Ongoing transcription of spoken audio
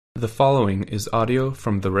The following is audio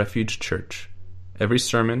from the Refuge Church. Every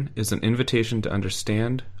sermon is an invitation to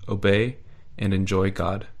understand, obey, and enjoy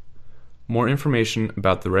God. More information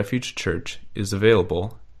about the Refuge Church is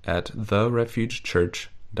available at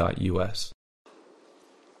therefugechurch.us.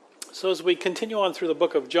 So as we continue on through the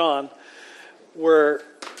book of John, we're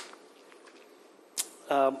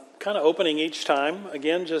kind of opening each time,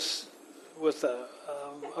 again, just with a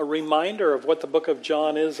reminder of what the book of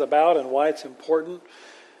John is about and why it's important.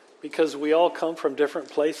 Because we all come from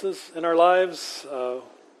different places in our lives,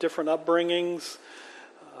 different upbringings,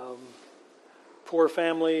 poor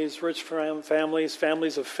families, rich families,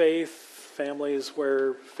 families of faith, families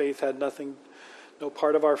where faith had no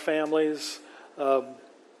part of our families.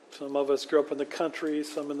 Some of us grew up in the country,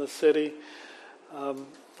 some in the city.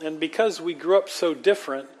 And because we grew up so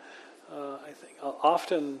different, I think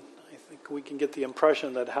we can get the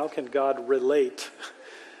impression that how can God relate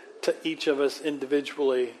to each of us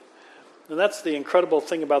individually? And that's the incredible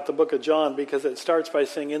thing about the book of John, because it starts by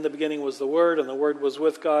saying, in the beginning was the Word, and the Word was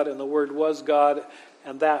with God, and the Word was God,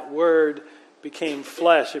 and that Word became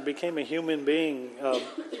flesh. It became a human being.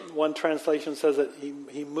 One translation says that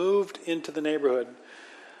he moved into the neighborhood.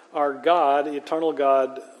 Our God, the eternal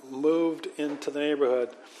God, moved into the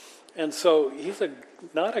neighborhood. And so he's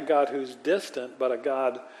not a God who's distant, but a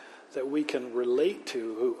God that we can relate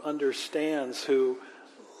to, who understands, who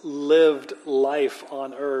lived life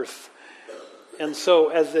on earth. And so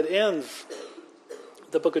as it ends,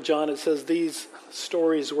 the book of John, it says, these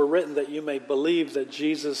stories were written that you may believe that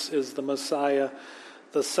Jesus is the Messiah,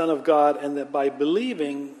 the Son of God, and that by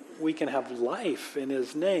believing we can have life in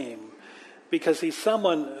his name. Because he's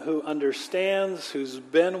someone who understands, who's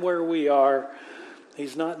been where we are.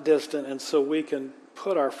 He's not distant, and so we can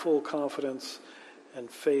put our full confidence and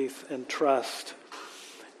faith and trust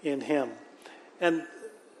in him. And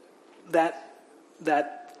that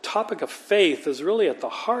topic of faith is really at the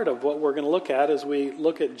heart of what we're going to look at as we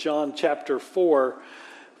look at John chapter 4,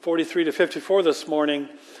 43 to 54 this morning,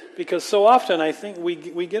 because so often I think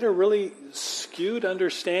we get a really skewed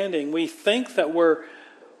understanding. We think that we're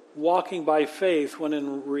walking by faith when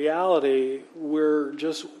in reality we're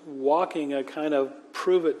just walking a kind of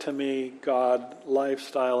prove it to me God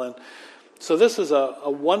lifestyle. And so this is a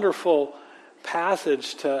wonderful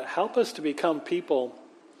passage to help us to become people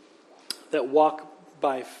that walk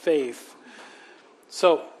by faith.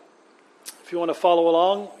 So, if you want to follow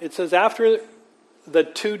along, it says, after the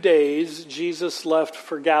 2 days, Jesus left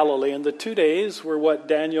for Galilee. And the 2 days were what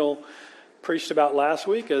Daniel preached about last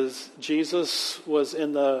week, as Jesus was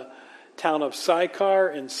in the town of Sychar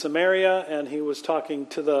in Samaria, and he was talking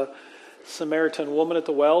to the Samaritan woman at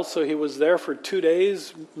the well. So he was there for 2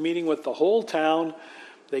 days, meeting with the whole town.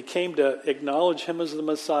 They came to acknowledge him as the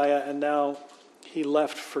Messiah, and now he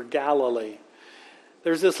left for Galilee.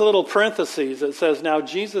 There's this little parenthesis that says, now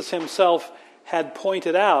Jesus himself had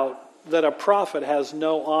pointed out that a prophet has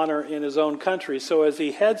no honor in his own country. So as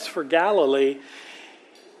he heads for Galilee,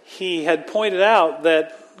 he had pointed out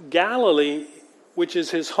that Galilee, which is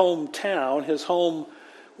his hometown, his home,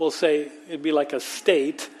 we'll say it'd be like a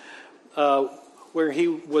state, where he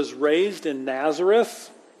was raised in Nazareth.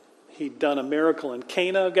 He'd done a miracle in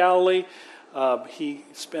Cana of Galilee. He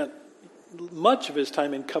spent much of his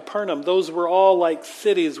time in Capernaum. Those were all like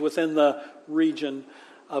cities within the region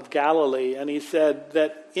of Galilee. And he said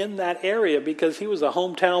that in that area, because he was a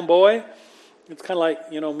hometown boy, it's kind of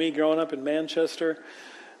like, me growing up in Manchester,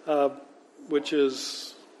 which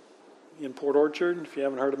is in Port Orchard, if you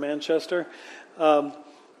haven't heard of Manchester. And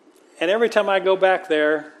every time I go back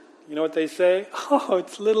there, you know what they say? Oh,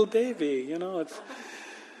 it's little Davy,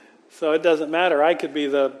 So it doesn't matter. I could be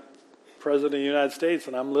the President of the United States,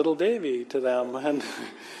 and I'm little Davy to them. And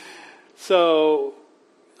so,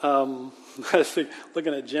 I was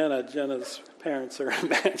looking at Jenna. Jenna's parents are in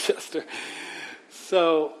Manchester.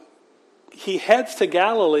 So he heads to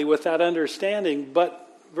Galilee with that understanding. But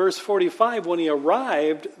verse 45, when he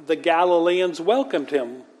arrived, the Galileans welcomed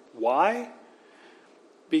him. Why?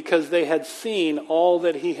 Because they had seen all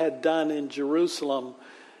that he had done in Jerusalem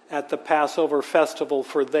at the Passover festival,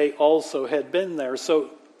 for they also had been there.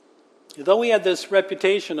 So though he had this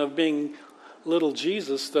reputation of being little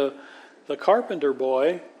Jesus, the carpenter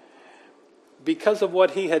boy, because of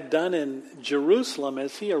what he had done in Jerusalem,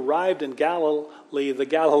 as he arrived in Galilee, the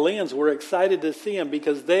Galileans were excited to see him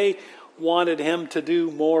because they wanted him to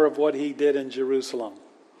do more of what he did in Jerusalem.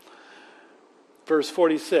 Verse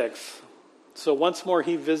 46, so once more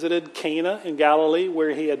he visited Cana in Galilee,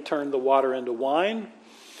 where he had turned the water into wine.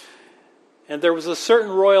 And there was a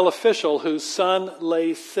certain royal official whose son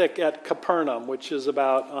lay sick at Capernaum, which is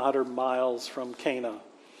about 100 miles from Cana.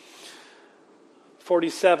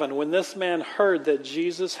 47, when this man heard that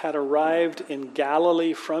Jesus had arrived in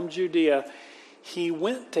Galilee from Judea, he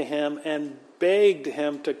went to him and begged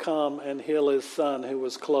him to come and heal his son who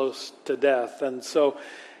was close to death. And so,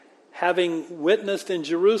 having witnessed in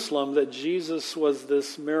Jerusalem that Jesus was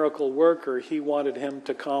this miracle worker, he wanted him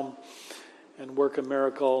to come and work a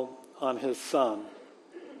miracle on his son.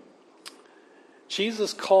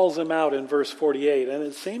 Jesus calls him out in verse 48, and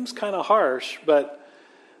it seems kind of harsh, but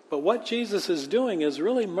what Jesus is doing is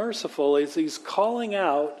really merciful. He's calling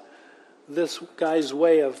out this guy's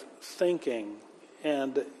way of thinking,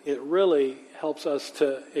 and it really helps us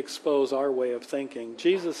to expose our way of thinking.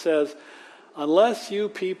 Jesus says, unless you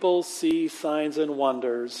people see signs and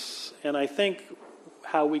wonders, and I think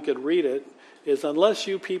how we could read it is, unless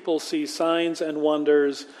you people see signs and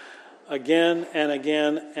wonders again and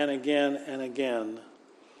again and again and again,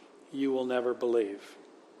 you will never believe.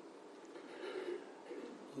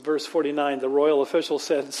 Verse 49, the royal official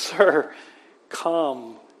said, Sir,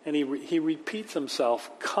 come. And he repeats himself,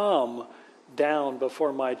 come down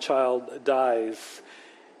before my child dies.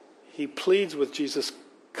 He pleads with Jesus,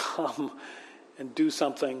 come and do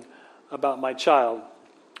something about my child.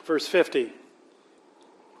 Verse 50.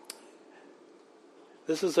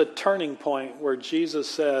 This is a turning point where Jesus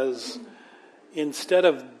says, instead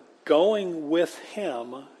of going with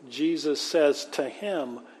him, Jesus says to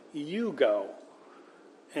him, you go,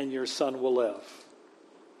 and your son will live.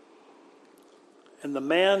 And the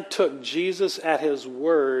man took Jesus at his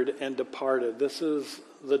word and departed. This is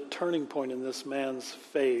the turning point in this man's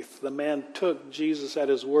faith. The man took Jesus at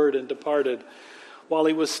his word and departed. While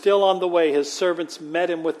he was still on the way, his servants met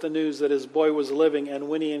him with the news that his boy was living. And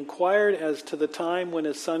when he inquired as to the time when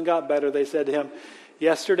his son got better, they said to him,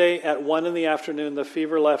 yesterday at 1 p.m, the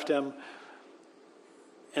fever left him.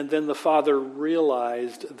 And then the father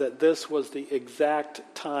realized that this was the exact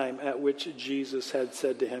time at which Jesus had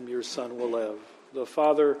said to him, your son will live. The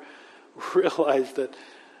father realized that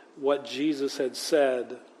what Jesus had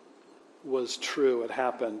said was true. It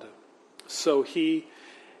happened. So he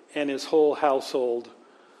and his whole household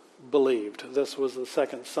believed. This was the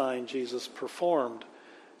second sign Jesus performed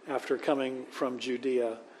after coming from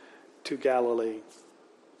Judea to Galilee.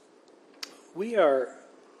 We are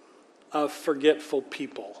a forgetful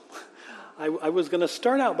people. I was going to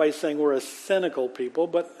start out by saying we're a cynical people,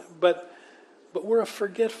 but we're a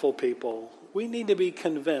forgetful people. We need to be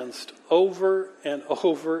convinced over and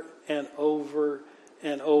over and over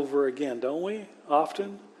and over again, don't we?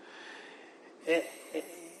 Often.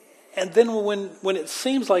 And then when it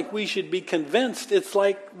seems like we should be convinced, it's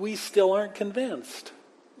like we still aren't convinced.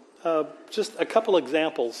 Just a couple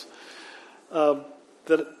examples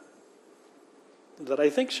that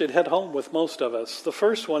I think should hit home with most of us. The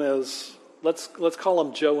first one is, let's call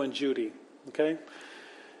them Joe and Judy, okay?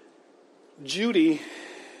 Joe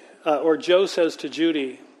says to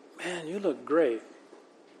Judy, man, you look great.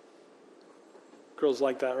 Girls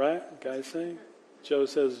like that, right? Guys say. Joe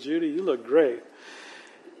says, Judy, you look great.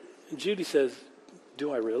 And Judy says,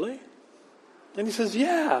 do I really? And he says,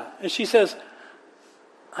 yeah. And she says,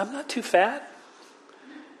 I'm not too fat.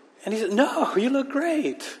 And he says, no, you look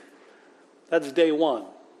great. That's day one,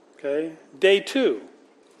 okay? Day two.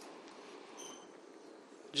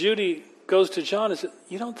 Judy goes to John and says,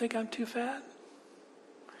 you don't think I'm too fat?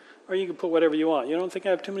 Or you can put whatever you want. You don't think I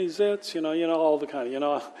have too many zits? You know, all the kind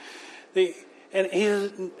of, and he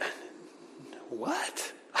says,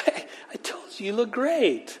 what? I told you look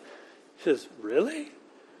great. He says, really?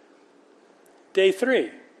 Day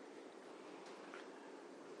three.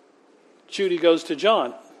 Judy goes to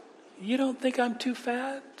John. You don't think I'm too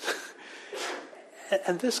fat?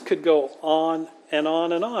 And this could go on and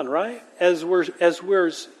on and on, right? As we're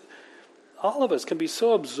all of us can be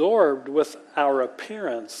so absorbed with our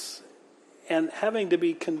appearance and having to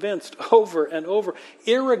be convinced over and over,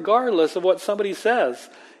 irregardless of what somebody says.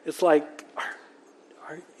 It's like,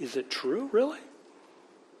 is it true, really?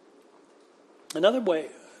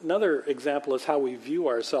 Another example is how we view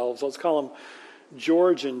ourselves. Let's call them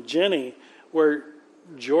George and Jenny, where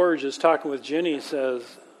George is talking with Jenny, says,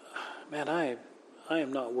 man, I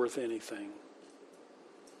am not worth anything.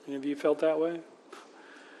 Any of you felt that way?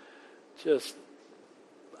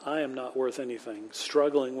 I am not worth anything.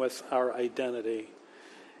 Struggling with our identity.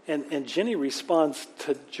 And Jenny responds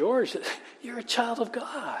to George, you're a child of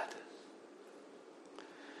God.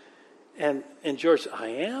 And George, I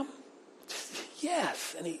am?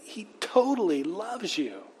 Yes. And he totally loves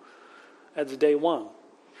you. That's day one.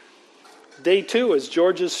 Day two, as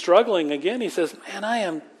George is struggling again, he says, man,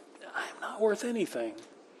 I'm not worth anything.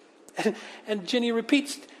 And Jenny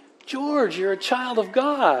repeats, George, you're a child of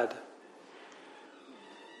God.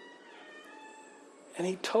 And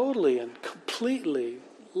he totally and completely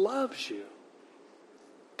loves you.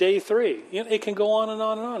 Day 3. It can go on and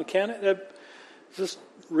on and on, can't it? It's just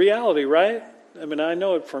reality, right? I mean, I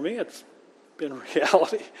know it for me, it's been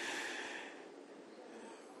reality.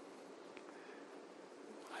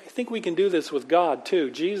 I think we can do this with God too.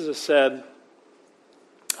 Jesus said,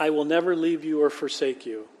 I will never leave you or forsake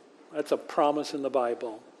you. That's a promise in the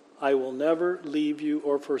Bible. I will never leave you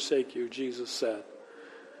or forsake you, Jesus said.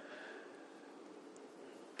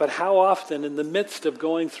 But how often in the midst of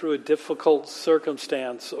going through a difficult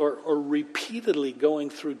circumstance or repeatedly going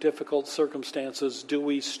through difficult circumstances do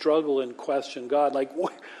we struggle and question God? Like,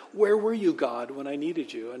 where were you, God, when I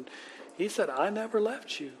needed you? And he said, I never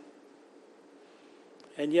left you.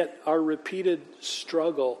 And yet our repeated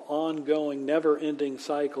struggle, ongoing, never-ending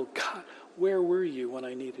cycle, God, where were you when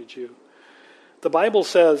I needed you? The Bible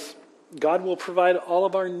says God will provide all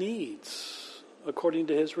of our needs according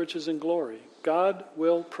to his riches and glory. God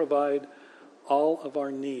will provide all of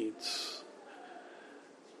our needs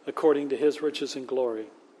according to his riches and glory.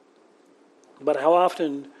 But how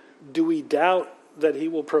often do we doubt that he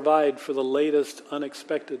will provide for the latest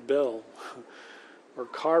unexpected bill or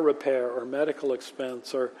car repair or medical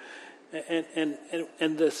expense and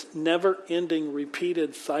this never-ending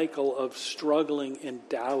repeated cycle of struggling and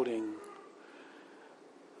doubting?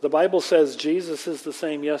 The Bible says Jesus is the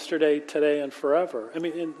same yesterday, today, and forever. I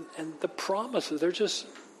mean, and the promises, there's just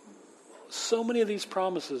so many of these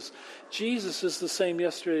promises. Jesus is the same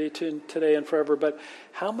yesterday, today, and forever. But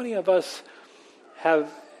how many of us have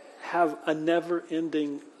a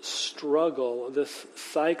never-ending struggle, this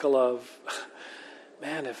cycle of,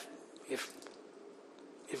 man, if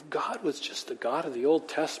God was just the God of the Old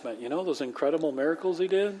Testament, you know those incredible miracles he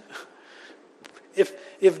did?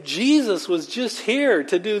 If Jesus was just here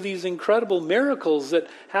to do these incredible miracles that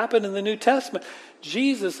happen in the New Testament,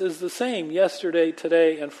 Jesus is the same yesterday,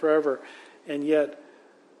 today, and forever. And yet,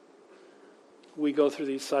 we go through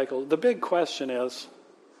these cycles. The big question is,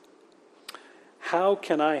 how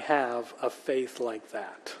can I have a faith like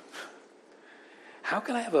that? How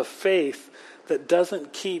can I have a faith that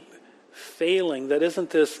doesn't keep failing, that isn't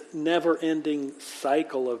this never-ending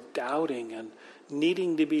cycle of doubting and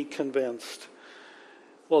needing to be convinced?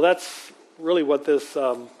 Well, that's really what this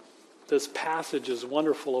passage is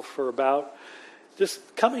wonderful for about.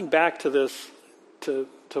 Just coming back to this, to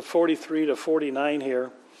 43 to 49 here,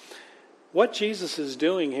 what Jesus is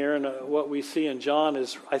doing here and what we see in John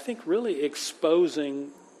is, I think, really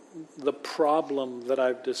exposing the problem that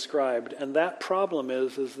I've described. And that problem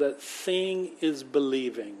is that seeing is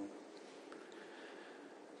believing.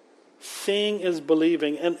 Seeing is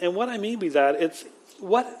believing. And what I mean by that, it's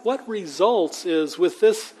what results is with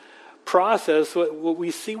this process, what we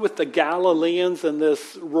see with the Galileans and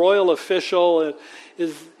this royal official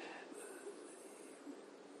is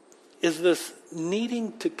this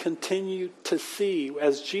needing to continue to see,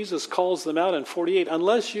 as Jesus calls them out in 48,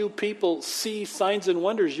 unless you people see signs and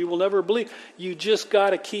wonders, you will never believe. You just got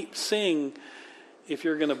to keep seeing if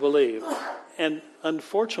you're going to believe. And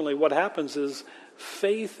unfortunately, what happens is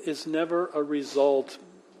faith is never a result.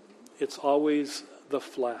 It's always the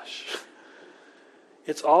flesh.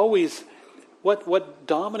 It's always what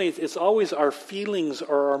dominates. It's always our feelings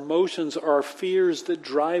or our emotions or our fears that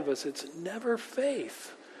drive us. It's never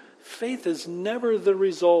faith. Faith is never the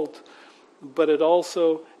result, but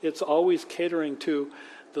it's always catering to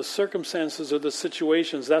the circumstances or the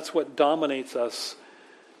situations. That's what dominates us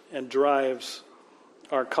and drives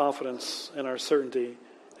our confidence and our certainty.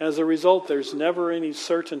 As a result, there's never any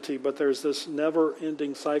certainty, but there's this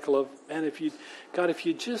never-ending cycle of, man, if you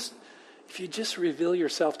just reveal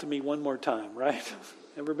yourself to me one more time, right?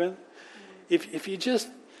 Ever been? If you just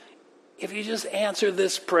answer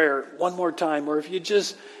this prayer one more time, or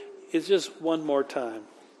it's just one more time.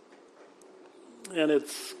 And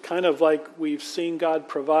it's kind of like we've seen God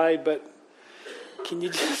provide, but can you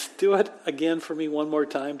just do it again for me one more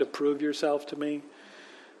time to prove yourself to me?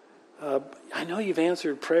 I know you've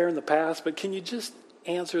answered prayer in the past, but can you just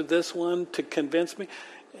answer this one to convince me?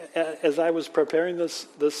 As I was preparing this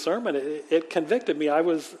sermon, it convicted me.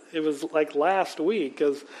 It was like last week,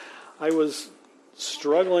 as I was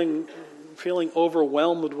struggling, feeling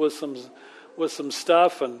overwhelmed with some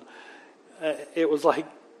stuff, and it was like,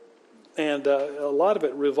 and a lot of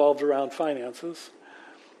it revolved around finances.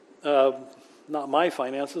 Not my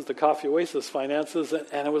finances, the Coffee Oasis finances,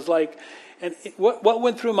 and it was like, and what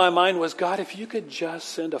went through my mind was, God, if you could just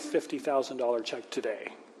send a $50,000 check today,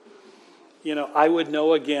 I would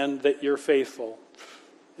know again that you're faithful.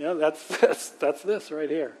 That's this right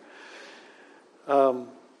here.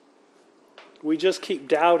 We just keep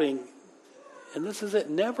doubting and this is it,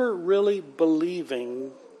 never really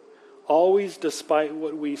believing, always despite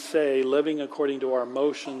what we say, living according to our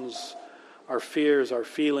emotions, our fears, our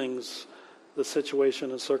feelings, the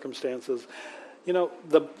situation and circumstances. You know,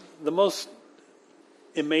 the most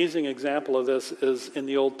amazing example of this is in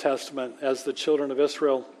the Old Testament as the children of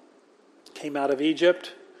Israel came out of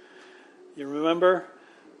Egypt. You remember?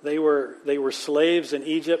 They were slaves in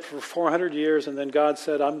Egypt for 400 years, and then God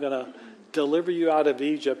said, I'm going to deliver you out of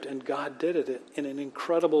Egypt, and God did it in an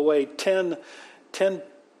incredible way. 10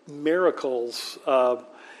 miracles,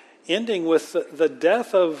 ending with the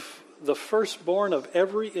death of the firstborn of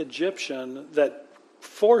every Egyptian that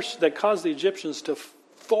caused the Egyptians to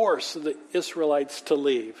force the Israelites to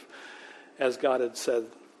leave, as God had said.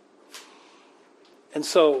 And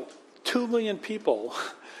so 2 million people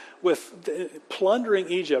with plundering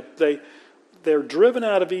Egypt, they're driven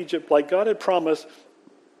out of Egypt like God had promised,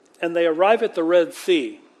 and they arrive at the Red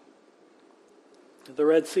Sea. The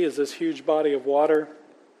Red Sea is this huge body of water.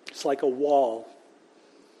 It's like a wall.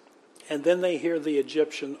 And then they hear the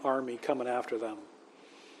Egyptian army coming after them.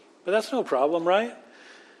 But that's no problem, right?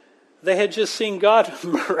 They had just seen God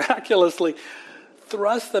miraculously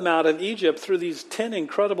thrust them out of Egypt through these 10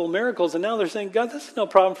 incredible miracles, and now they're saying, God, this is no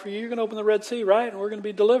problem for you. You're going to open the Red Sea, right? And we're going to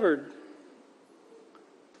be delivered.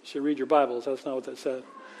 You should read your Bibles. That's not what that said.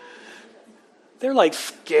 They're like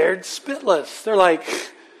scared spitless. They're like,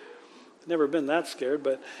 never been that scared,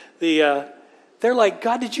 but they're like,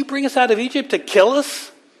 God, did you bring us out of Egypt to kill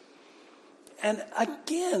us? And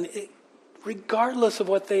again, regardless of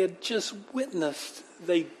what they had just witnessed,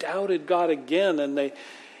 they doubted God again,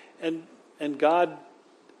 and God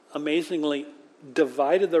amazingly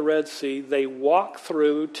divided the Red Sea. They walk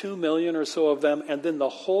through, 2 million or so of them, and then the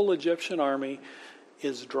whole Egyptian army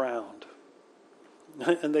is drowned.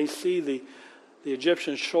 And they see the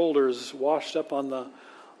Egyptian shoulders washed up on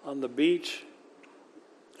the beach,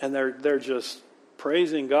 and they're just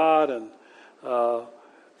praising God. And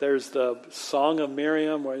there's the Song of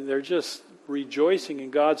Miriam, where they're just rejoicing in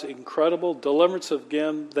God's incredible deliverance of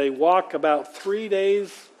them. They walk about 3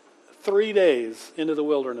 days into the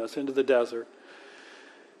wilderness, into the desert.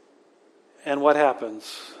 And what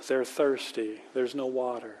happens? They're thirsty. There's no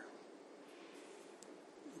water.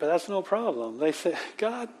 But that's no problem. They say,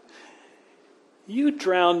 God, you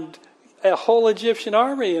drowned a whole Egyptian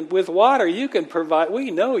army and with water. You can provide. We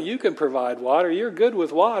know you can provide water. You're good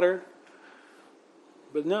with water.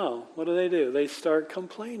 But no, what do? They start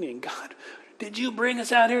complaining. God, did you bring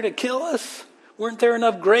us out here to kill us? Weren't there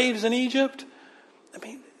enough graves in Egypt? I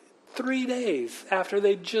mean, 3 days after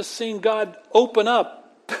they'd just seen God open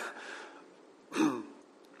up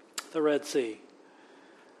the Red Sea.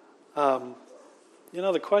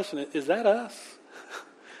 The question is that us?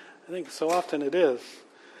 I think so often it is.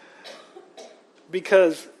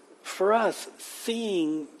 Because for us,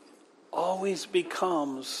 seeing always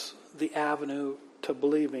becomes the avenue to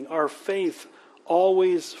believing. Our faith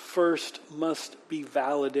always first must be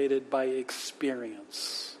validated by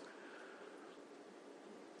experience.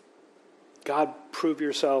 God, prove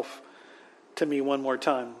yourself to me one more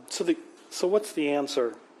time. So what's the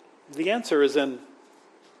answer? The answer is in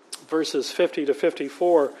verses 50 to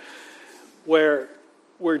 54, where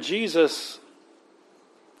Jesus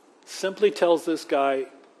simply tells this guy,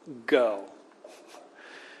 go.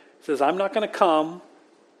 He says, I'm not going to come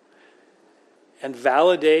and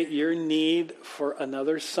validate your need for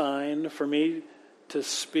another sign, for me to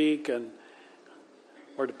speak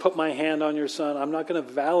or to put my hand on your son. I'm not going to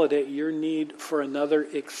validate your need for another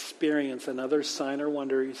experience, another sign or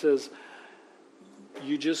wonder. He says,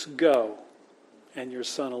 you just go and your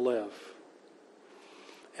son will live.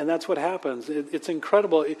 And that's what happens. It's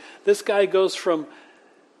incredible. This guy goes from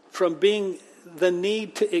being the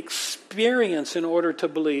need to experience in order to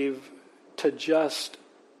believe to just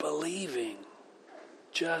believing.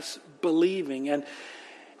 Just believing. And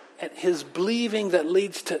his believing that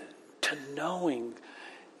leads to knowing.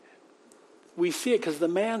 We see it because the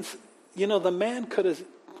man could have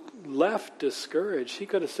left discouraged. He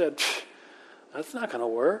could have said, that's not going to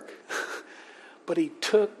work. But he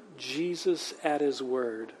took Jesus at his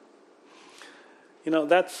word.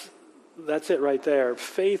 That's it right there.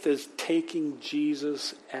 Faith is taking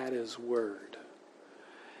Jesus at his word.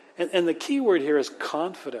 And the key word here is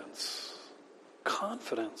confidence.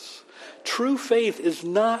 Confidence. True faith is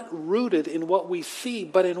not rooted in what we see,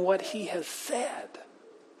 but in what he has said.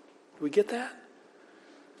 Do we get that?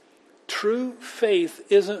 True faith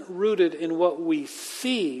isn't rooted in what we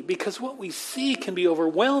see, because what we see can be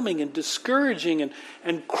overwhelming and discouraging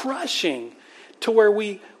and crushing, to where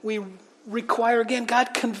we require, again,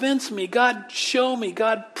 God convince me, God show me,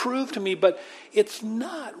 God prove to me, but it's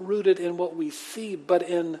not rooted in what we see, but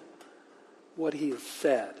in what he has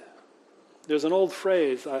said. There's an old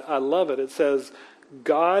phrase, I love it. It says,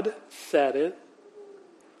 God said it,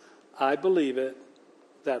 I believe it,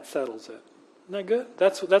 that settles it. Isn't that good?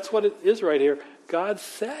 That's what it is right here. God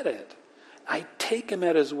said it. I take him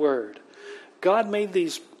at his word. God made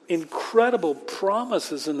these incredible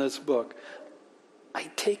promises in this book. I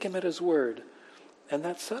take him at his word, and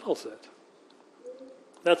that settles it.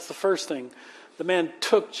 That's the first thing. The man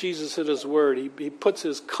took Jesus at his word. He puts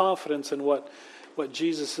his confidence in what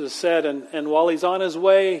Jesus has said, and while he's on his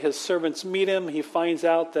way, his servants meet him. He finds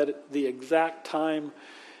out that at the exact time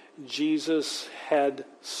Jesus had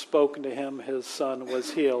spoken to him, his son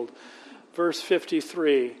was healed. Verse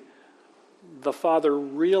 53, the father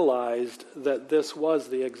realized that this was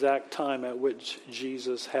the exact time at which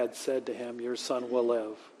Jesus had said to him, your son will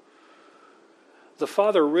live. The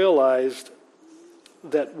father realized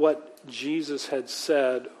that what Jesus had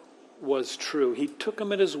said was true. He took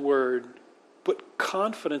him at his word, put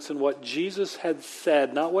confidence in what Jesus had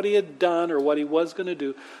said, not what he had done or what he was going to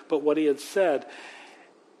do, but what he had said.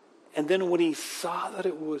 And then when he saw that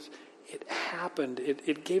it happened,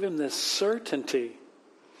 it gave him this certainty.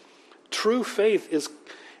 True faith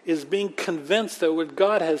is being convinced that what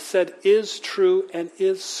God has said is true and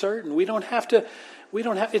is certain. It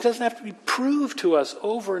doesn't have to be proved to us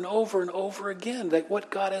over and over and over again that what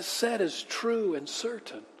God has said is true and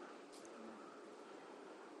certain.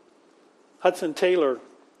 Hudson Taylor,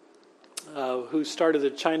 who started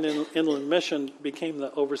the China Inland Mission, became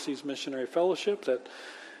the Overseas Missionary Fellowship that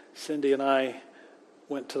Cindy and I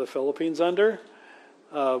went to the Philippines under,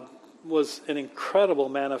 was an incredible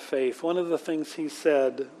man of faith. One of the things he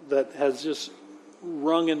said that has just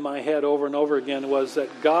rung in my head over and over again was that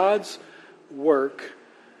God's work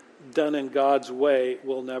done in God's way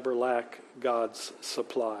will never lack God's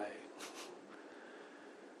supply.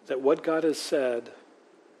 That what God has said,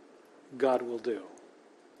 God will do.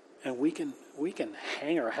 And we can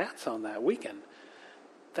hang our hats on that.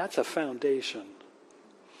 That's a foundation.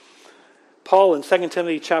 Paul in 2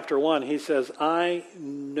 Timothy chapter 1, he says, I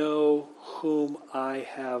know whom I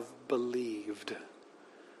have believed,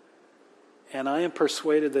 and I am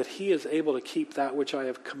persuaded that he is able to keep that which I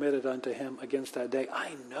have committed unto him against that day.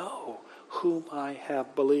 I know whom I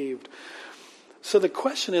have believed. So the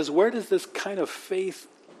question is, where does this kind of faith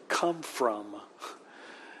come from?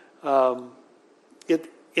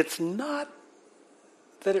 It's not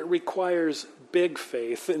that it requires big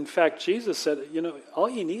faith. In fact, Jesus said, all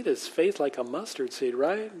you need is faith like a mustard seed,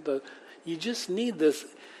 right? You just need this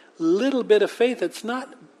little bit of faith. It's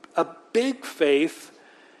not a big faith.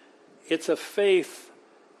 It's a faith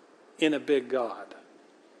in a big God.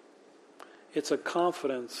 It's a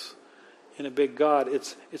confidence in a big God.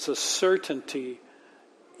 It's a certainty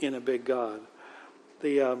in a big God.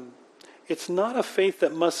 It's not a faith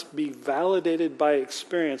that must be validated by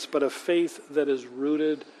experience, but a faith that is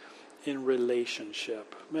rooted in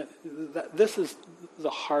relationship. This is the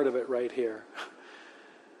heart of it right here.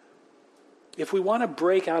 If we want to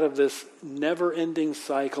break out of this never-ending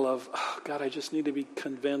cycle of, oh, God, I just need to be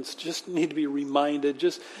convinced, just need to be reminded,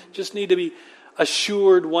 just need to be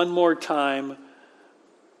assured one more time,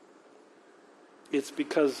 it's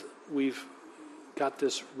because we've got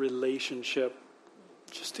this relationship.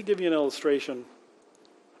 Just to give you an illustration,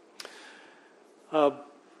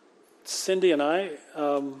 Cindy and I,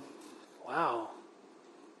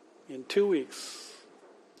 in 2 weeks,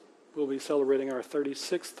 we'll be celebrating our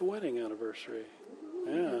 36th wedding anniversary.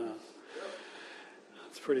 Yeah.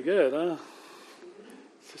 That's pretty good, huh?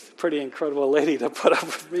 It's just a pretty incredible lady to put up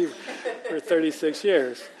with me for 36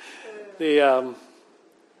 years.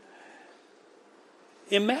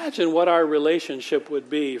 Imagine what our relationship would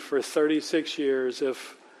be for 36 years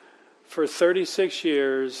if for 36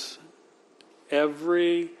 years,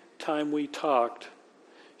 every time we talked,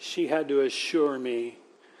 she had to assure me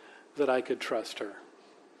that I could trust her.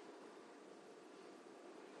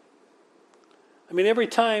 I mean, every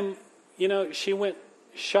time, she went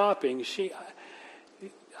shopping, she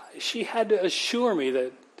had to assure me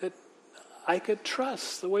that I could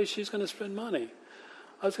trust the way she's going to spend money.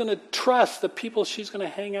 I was going to trust the people she's going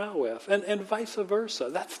to hang out with, and vice versa.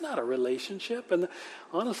 That's not a relationship. And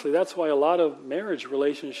honestly, that's why a lot of marriage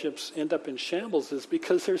relationships end up in shambles, is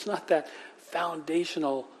because there's not that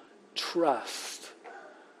foundational trust.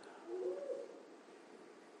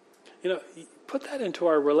 Put that into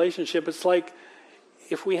our relationship. It's like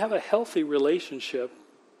if we have a healthy relationship,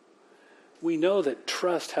 we know that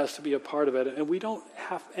trust has to be a part of it, and we don't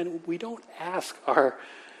ask our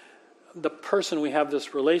the person we have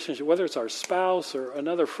this relationship, whether it's our spouse or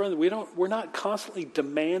another friend, we're not constantly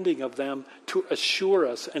demanding of them to assure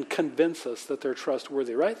us and convince us that they're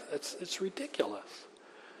trustworthy, right? It's ridiculous.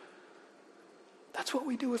 That's what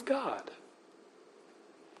we do with God.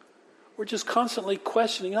 We're just constantly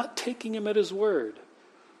questioning, not taking him at his word.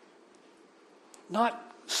 Not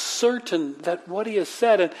certain that what he has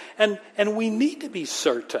said, and we need to be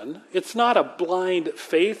certain. It's not a blind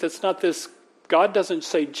faith. It's not this, God doesn't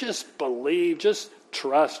say, just believe, just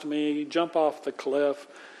trust me, jump off the cliff.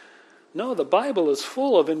 No, the Bible is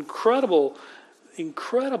full of incredible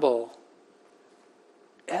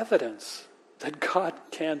evidence that God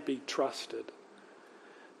can be trusted.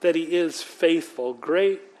 That he is faithful.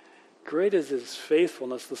 Great is his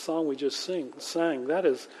faithfulness. The song we just sang. That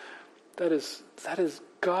is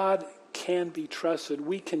God can be trusted.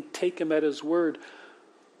 We can take him at his word.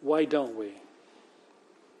 Why don't we?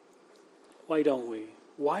 Why don't we?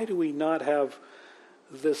 Why do we not have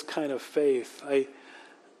this kind of faith?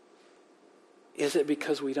 Is it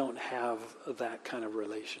because we don't have that kind of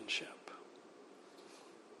relationship?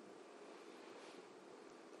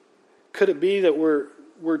 Could it be that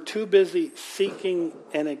we're too busy seeking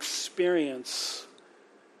an experience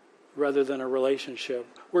rather than a relationship?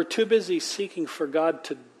 We're too busy seeking for God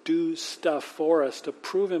to do stuff for us, to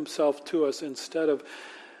prove himself to us, instead of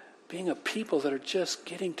being a people that are just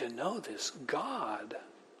getting to know this God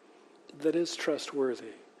that is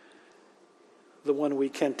trustworthy, the one we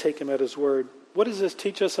can take him at his word. What does this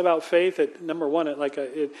teach us about faith? Number one,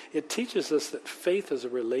 it teaches us that faith is a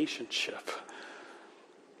relationship.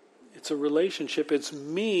 It's a relationship. It's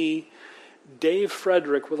me, Dave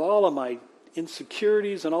Frederick, with all of my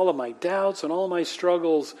insecurities and all of my doubts and all of my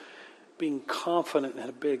struggles, being confident in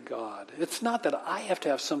a big God. It's not that I have to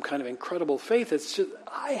have some kind of incredible faith. It's just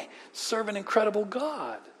I serve an incredible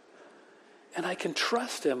God. And I can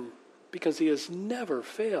trust him because he has never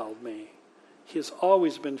failed me. He has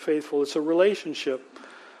always been faithful. It's a relationship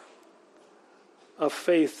of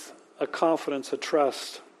faith, a confidence, a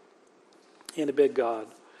trust in a big God.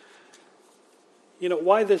 You know,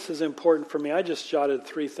 why this is important for me, I just jotted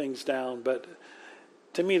 3 things down, but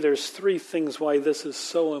to me there's 3 things why this is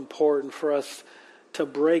so important for us to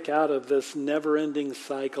break out of this never-ending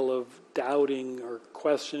cycle of doubting or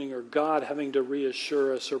questioning or God having to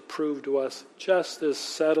reassure us or prove to us, just this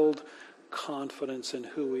settled confidence in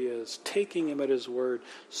who he is, taking him at his word,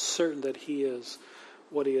 certain that he is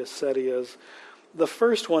what he has said he is. The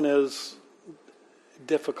first one is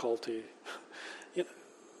difficulty.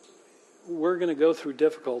 We're going to go through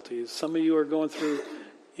difficulties. Some of you are going through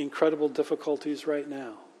incredible difficulties right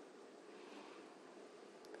now.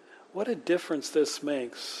 What a difference this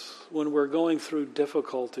makes when we're going through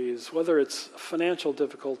difficulties, whether it's financial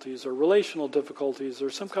difficulties or relational difficulties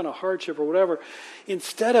or some kind of hardship or whatever.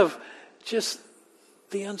 Instead of just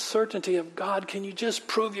the uncertainty of, God, can you just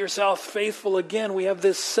prove yourself faithful again? We have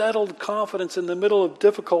this settled confidence in the middle of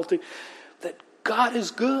difficulty that God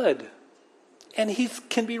is good. And he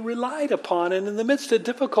can be relied upon. And in the midst of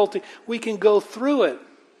difficulty, we can go through it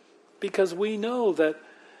because we know that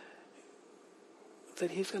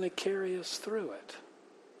he's going to carry us through it.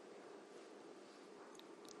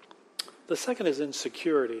 The second is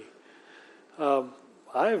insecurity.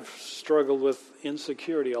 I've struggled with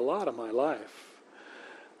insecurity a lot of my life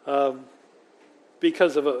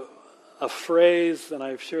because of a phrase, and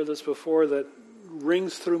I've shared this before, that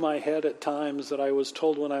rings through my head at times that I was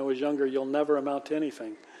told when I was younger: you'll never amount to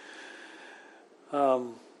anything.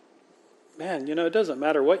 It doesn't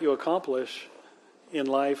matter what you accomplish in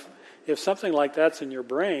life. If something like that's in your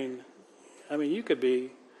brain, you could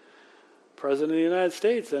be President of the United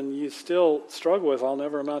States and you still struggle with, I'll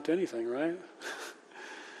never amount to anything, right?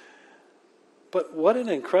 But what an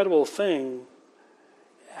incredible thing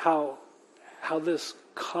how this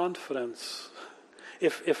confidence,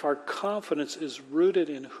 if our confidence is rooted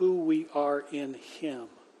in who we are in him,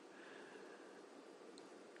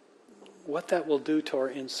 what that will do to our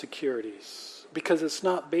insecurities. Because it's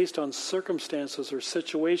not based on circumstances or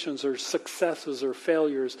situations or successes or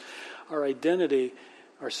failures. Our identity,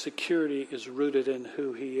 our security is rooted in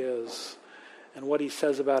who he is. And what he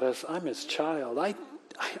says about us, I'm his child. I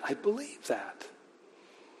believe that.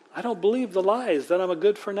 I don't believe the lies that I'm a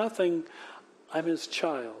good for nothing. I'm his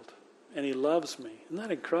child. And he loves me. Isn't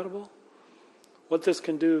that incredible? What this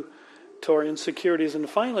can do to our insecurities. And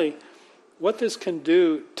finally, what this can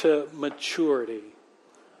do to maturity.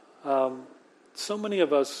 So many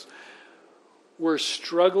of us, we're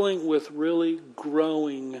struggling with really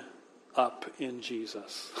growing up in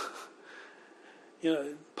Jesus.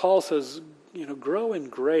 Paul says, grow in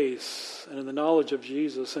grace and in the knowledge of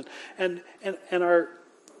Jesus. And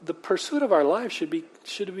the pursuit of our life should be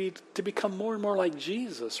to become more and more like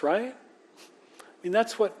Jesus, right? I mean,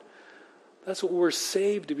 that's what we're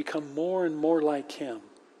saved to become more and more like Him.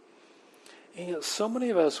 And so many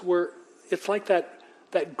of us it's like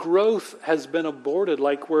that growth has been aborted,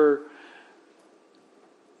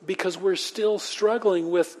 because we're still struggling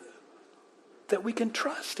with that we can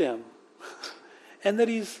trust Him, and that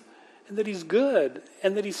He's good,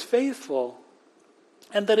 and that He's faithful,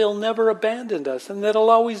 and that He'll never abandon us, and that He'll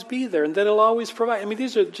always be there, and that He'll always provide. I mean,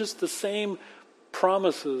 these are just the same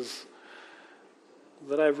promises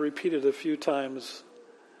that I've repeated a few times,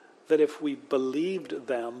 that if we believed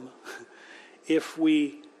them, if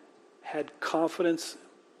we had confidence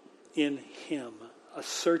in Him, a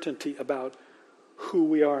certainty about who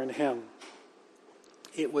we are in Him,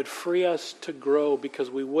 it would free us to grow, because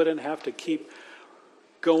we wouldn't have to keep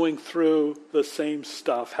going through the same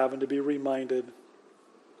stuff, having to be reminded.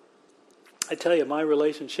 I tell you,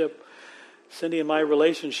 Cindy and my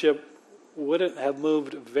relationship wouldn't have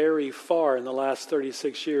moved very far in the last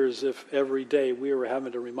 36 years if every day we were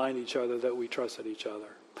having to remind each other that we trusted each other,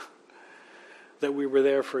 that we were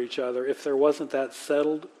there for each other. If there wasn't that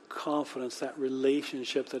settled confidence, that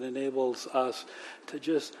relationship that enables us to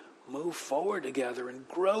just move forward together and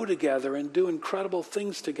grow together and do incredible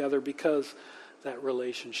things together, because that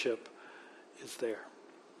relationship is there.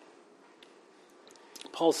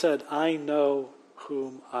 Paul said, I know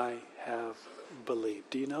whom I have believed.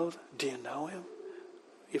 Do you know Him?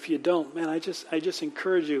 If you don't, man, I just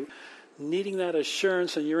encourage you, needing that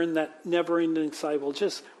assurance, and you're in that never-ending cycle,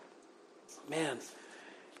 just, man,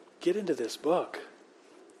 get into this book.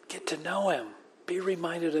 Get to know Him. Be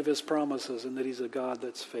reminded of His promises, and that He's a God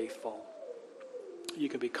that's faithful. You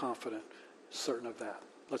can be confident, certain of that.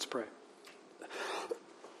 Let's pray.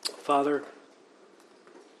 Father,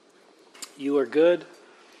 You are good.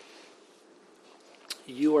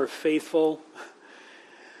 You are faithful.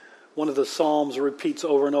 One of the Psalms repeats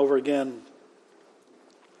over and over again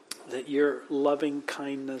that Your loving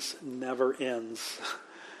kindness never ends.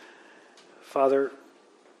 Father,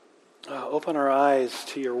 open our eyes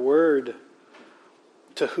to Your word,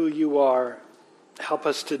 to who You are. Help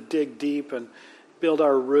us to dig deep and build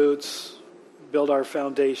our roots, build our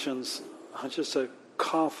foundations on just a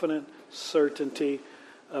confident certainty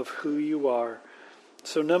of who You are.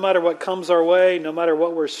 So no matter what comes our way, no matter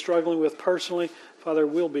what we're struggling with personally, Father,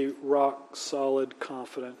 we'll be rock solid,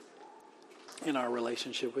 confident in our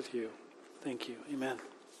relationship with You. Thank You. Amen.